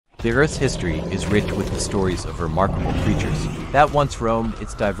The Earth's history is rich with the stories of remarkable creatures that once roamed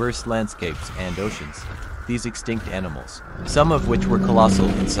its diverse landscapes and oceans. These extinct animals, some of which were colossal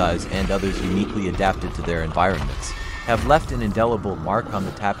in size and others uniquely adapted to their environments, have left an indelible mark on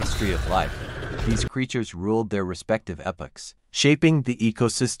the tapestry of life. These creatures ruled their respective epochs, shaping the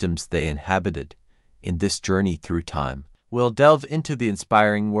ecosystems they inhabited. In this journey through time, we'll delve into the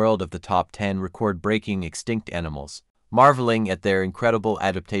inspiring world of the top 10 record-breaking extinct animals, marveling at their incredible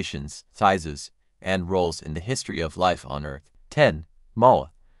adaptations, sizes, and roles in the history of life on Earth. 10. Moa.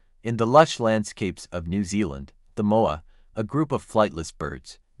 In the lush landscapes of New Zealand, the moa, a group of flightless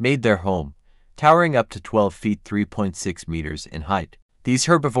birds, made their home, towering up to 12 feet 3.6 meters in height. These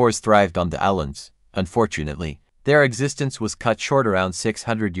herbivores thrived on the islands. Unfortunately, their existence was cut short around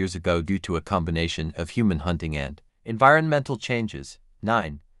 600 years ago due to a combination of human hunting and environmental changes.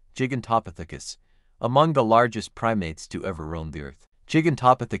 9. Gigantopithecus. Among the largest primates to ever roam the Earth,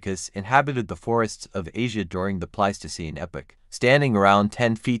 Gigantopithecus inhabited the forests of Asia during the Pleistocene epoch, standing around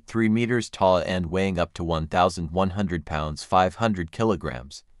 10 feet 3 meters tall and weighing up to 1,100 pounds 500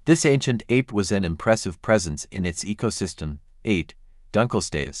 kilograms. This ancient ape was an impressive presence in its ecosystem. 8.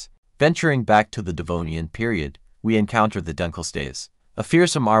 Dunkleosteus. Venturing back to the Devonian period, we encounter the Dunkleosteus, a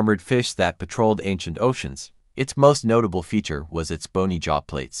fearsome armored fish that patrolled ancient oceans. Its most notable feature was its bony jaw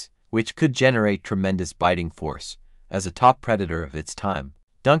plates, which could generate tremendous biting force. As a top predator of its time,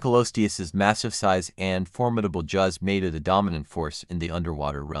 Dunkleosteus's massive size and formidable jaws made it a dominant force in the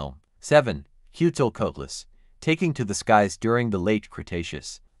underwater realm. 7. Quetzalcoatlus. Taking to the skies during the late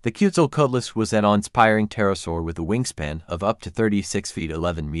Cretaceous, the Quetzalcoatlus was an awe-inspiring pterosaur with a wingspan of up to 36 feet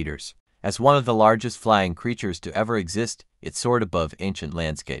 11 meters. As one of the largest flying creatures to ever exist, it soared above ancient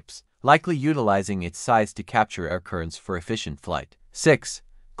landscapes, likely utilizing its size to capture air currents for efficient flight. 6.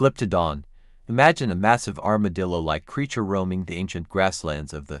 Glyptodon. Imagine a massive armadillo-like creature roaming the ancient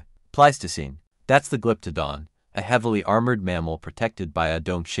grasslands of the Pleistocene. That's the Glyptodon, a heavily armored mammal protected by a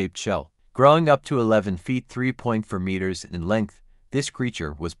dome-shaped shell. Growing up to 11 feet 3.4 meters in length, this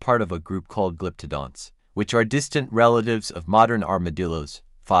creature was part of a group called Glyptodonts, which are distant relatives of modern armadillos.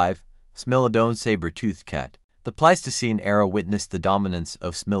 5. Smilodon saber-toothed cat. The Pleistocene era witnessed the dominance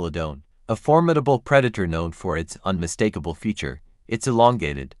of Smilodon, a formidable predator known for its unmistakable feature, its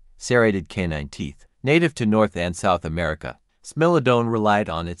elongated, serrated canine teeth. Native to North and South America, Smilodon relied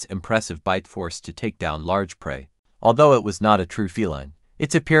on its impressive bite force to take down large prey. Although it was not a true feline,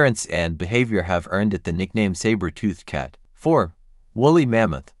 its appearance and behavior have earned it the nickname saber-toothed cat. 4. Woolly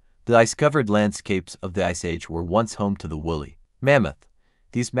Mammoth. The ice-covered landscapes of the Ice Age were once home to the woolly mammoth.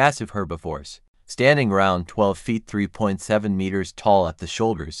 These massive herbivores, standing around 12 feet 3.7 meters tall at the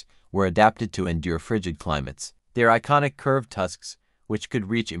shoulders, were adapted to endure frigid climates. Their iconic curved tusks, which could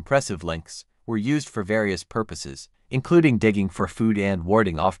reach impressive lengths, were used for various purposes, including digging for food and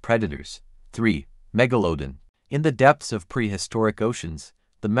warding off predators. 3. Megalodon. In the depths of prehistoric oceans,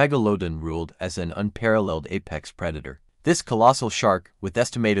 the Megalodon ruled as an unparalleled apex predator. This colossal shark, with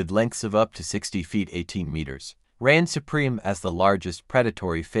estimated lengths of up to 60 feet 18 meters, reigned supreme as the largest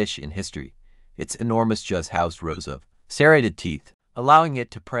predatory fish in history. Its enormous jaws housed rows of serrated teeth, allowing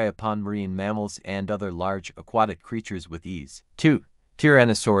it to prey upon marine mammals and other large aquatic creatures with ease. 2.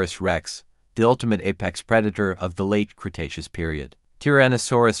 Tyrannosaurus rex, the ultimate apex predator of the late Cretaceous period.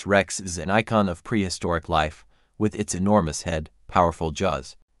 Tyrannosaurus rex is an icon of prehistoric life. With its enormous head, powerful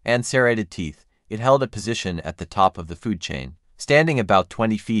jaws, and serrated teeth, it held a position at the top of the food chain, standing about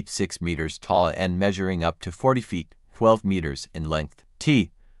 20 feet 6 meters tall and measuring up to 40 feet 12 meters in length.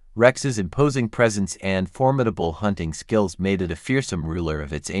 Rex's imposing presence and formidable hunting skills made it a fearsome ruler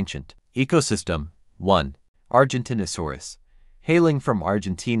of its ancient ecosystem. 1. Argentinosaurus. Hailing from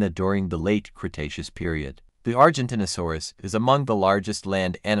Argentina during the late Cretaceous period, the Argentinosaurus is among the largest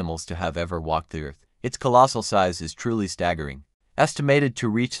land animals to have ever walked the Earth. Its colossal size is truly staggering, estimated to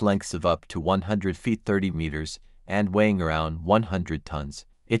reach lengths of up to 100 feet 30 meters and weighing around 100 tons.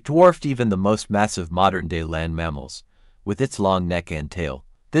 It dwarfed even the most massive modern-day land mammals. With its long neck and tail,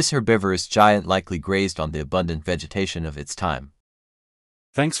 this herbivorous giant likely grazed on the abundant vegetation of its time.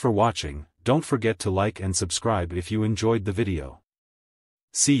 Thanks for watching. Don't forget to like and subscribe if you enjoyed the video.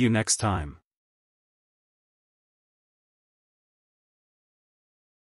 See you next time.